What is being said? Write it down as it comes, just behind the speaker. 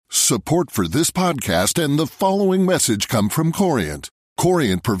Support for this podcast and the following message come from Corient.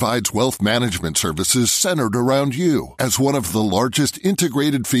 Corient provides wealth management services centered around you. As one of the largest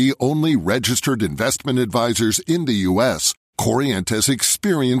integrated fee-only registered investment advisors in the U.S., Corient has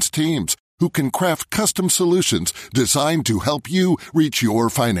experienced teams who can craft custom solutions designed to help you reach your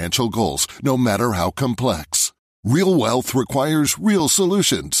financial goals, no matter how complex. Real wealth requires real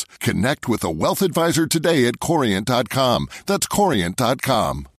solutions. Connect with a wealth advisor today at Corient.com. That's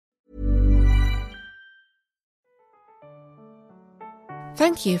Corient.com.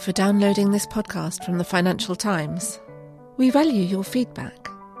 Thank you for downloading this podcast from the Financial Times. We value your feedback.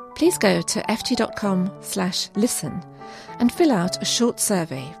 Please go to ft.com/listen and fill out a short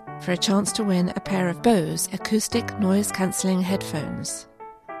survey for a chance to win a pair of Bose acoustic noise-cancelling headphones.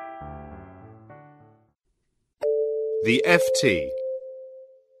 The FT.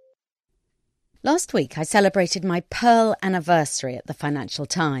 Last week I celebrated my Pearl anniversary at the Financial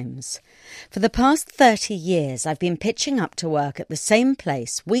Times. For the past 30 years I've been pitching up to work at the same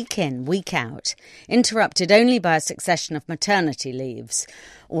place week in, week out, interrupted only by a succession of maternity leaves,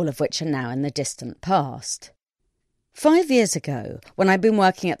 all of which are now in the distant past. 5 years ago, when I'd been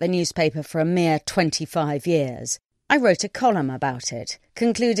working at the newspaper for a mere 25 years, I wrote a column about it,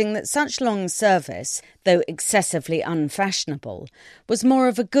 concluding that such long service, though excessively unfashionable, was more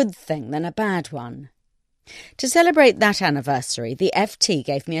of a good thing than a bad one. To celebrate that anniversary, the FT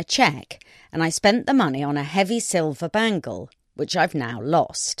gave me a cheque, and I spent the money on a heavy silver bangle, which I've now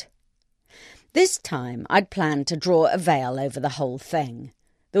lost. This time I'd planned to draw a veil over the whole thing.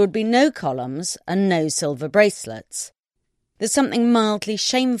 There would be no columns and no silver bracelets. There's something mildly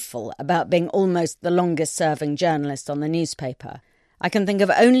shameful about being almost the longest-serving journalist on the newspaper. I can think of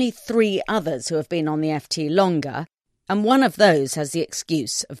only 3 others who have been on the FT longer, and one of those has the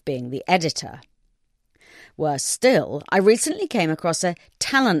excuse of being the editor. Worse still, I recently came across a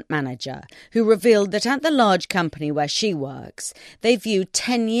talent manager who revealed that at the large company where she works, they view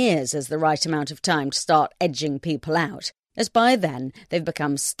 10 years as the right amount of time to start edging people out, as by then they've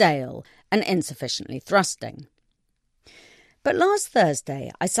become stale and insufficiently thrusting. But last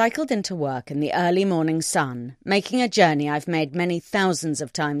Thursday, I cycled into work in the early morning sun, making a journey I've made many thousands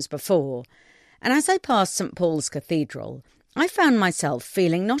of times before, and as I passed St Paul's Cathedral, I found myself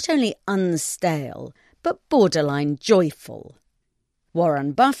feeling not only unstale, but borderline joyful.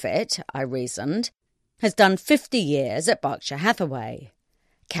 Warren Buffett, I reasoned, has done 50 years at Berkshire Hathaway.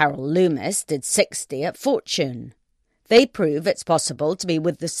 Carol Loomis did 60 at Fortune. They prove it's possible to be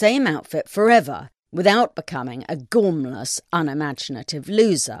with the same outfit forever, without becoming a gormless, unimaginative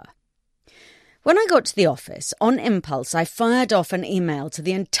loser. When I got to the office, on impulse I fired off an email to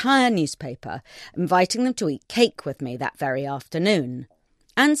the entire newspaper, inviting them to eat cake with me that very afternoon,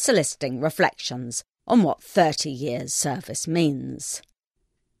 and soliciting reflections on what 30 years' service means.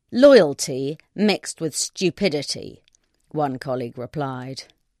 Loyalty mixed with stupidity, one colleague replied.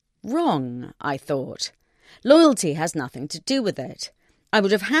 Wrong, I thought. Loyalty has nothing to do with it. I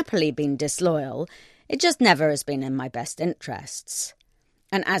would have happily been disloyal, it just never has been in my best interests.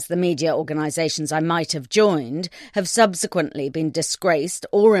 And as the media organisations I might have joined have subsequently been disgraced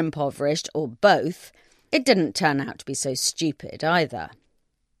or impoverished or both, it didn't turn out to be so stupid either.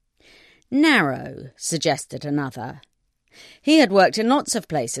 Narrow, suggested another. He had worked in lots of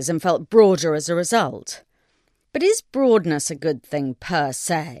places and felt broader as a result. But is broadness a good thing per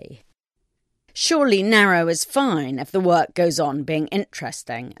se? Surely narrow is fine if the work goes on being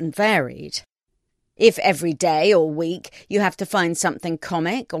interesting and varied. If every day or week you have to find something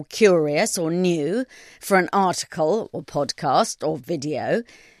comic or curious or new for an article or podcast or video,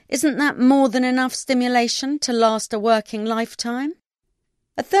 isn't that more than enough stimulation to last a working lifetime?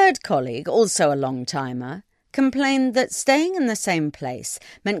 A third colleague, also a long-timer, complained that staying in the same place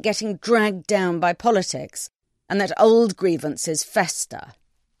meant getting dragged down by politics and that old grievances fester.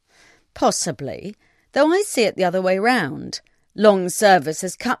 Possibly, though I see it the other way round. Long service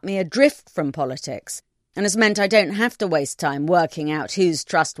has cut me adrift from politics and has meant I don't have to waste time working out who's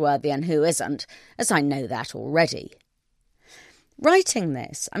trustworthy and who isn't, as I know that already. Writing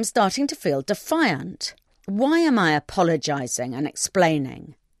this, I'm starting to feel defiant. Why am I apologising and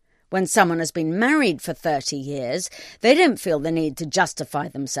explaining? When someone has been married for 30 years, they don't feel the need to justify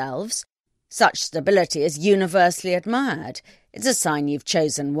themselves. Such stability is universally admired. It's a sign you've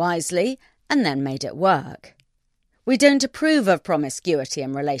chosen wisely and then made it work. We don't approve of promiscuity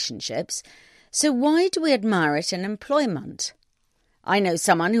in relationships, so why do we admire it in employment? I know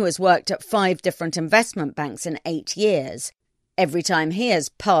someone who has worked at 5 different investment banks in 8 years. Every time he has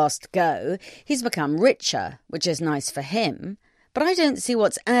passed go, he's become richer, which is nice for him, but I don't see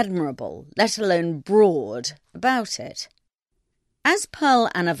what's admirable, let alone broad, about it. As Pearl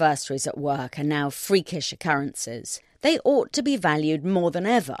anniversaries at work are now freakish occurrences, they ought to be valued more than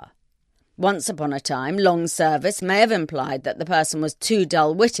ever. Once upon a time, long service may have implied that the person was too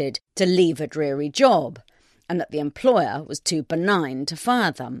dull-witted to leave a dreary job, and that the employer was too benign to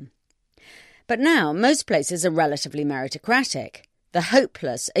fire them. But now, most places are relatively meritocratic. The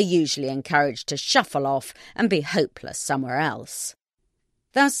hopeless are usually encouraged to shuffle off and be hopeless somewhere else.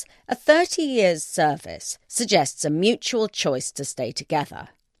 Thus, a 30 years' service suggests a mutual choice to stay together.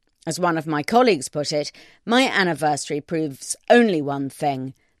 As one of my colleagues put it, my anniversary proves only one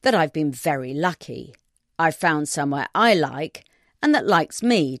thing, that I've been very lucky. I've found somewhere I like, and that likes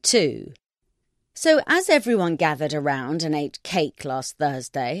me too. So as everyone gathered around and ate cake last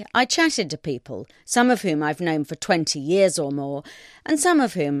Thursday, I chatted to people, some of whom I've known for 20 years or more, and some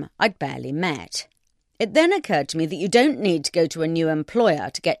of whom I'd barely met. It then occurred to me that you don't need to go to a new employer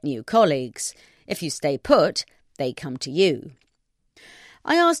to get new colleagues. If you stay put, they come to you.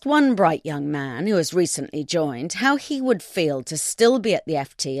 I asked one bright young man who has recently joined how he would feel to still be at the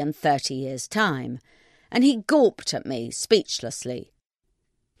FT in 30 years' time, and he gawped at me speechlessly.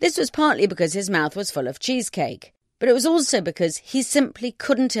 This was partly because his mouth was full of cheesecake, but it was also because he simply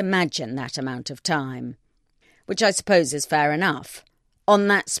couldn't imagine that amount of time, which I suppose is fair enough. On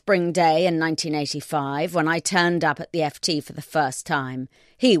that spring day in 1985, when I turned up at the FT for the first time,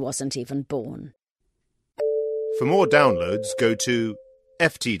 he wasn't even born. For more downloads, go to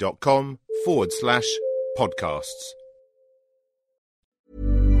ft.com/podcasts.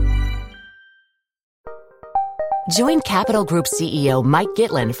 Join Capital Group CEO Mike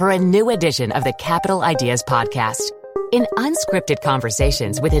Gitlin for a new edition of the Capital Ideas Podcast. In unscripted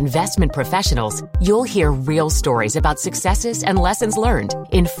conversations with investment professionals, you'll hear real stories about successes and lessons learned,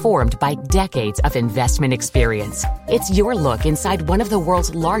 informed by decades of investment experience. It's your look inside one of the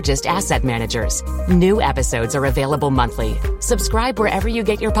world's largest asset managers. New episodes are available monthly. Subscribe wherever you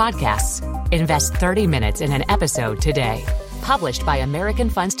get your podcasts. Invest 30 minutes in an episode today. Published by American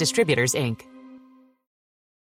Funds Distributors, Inc.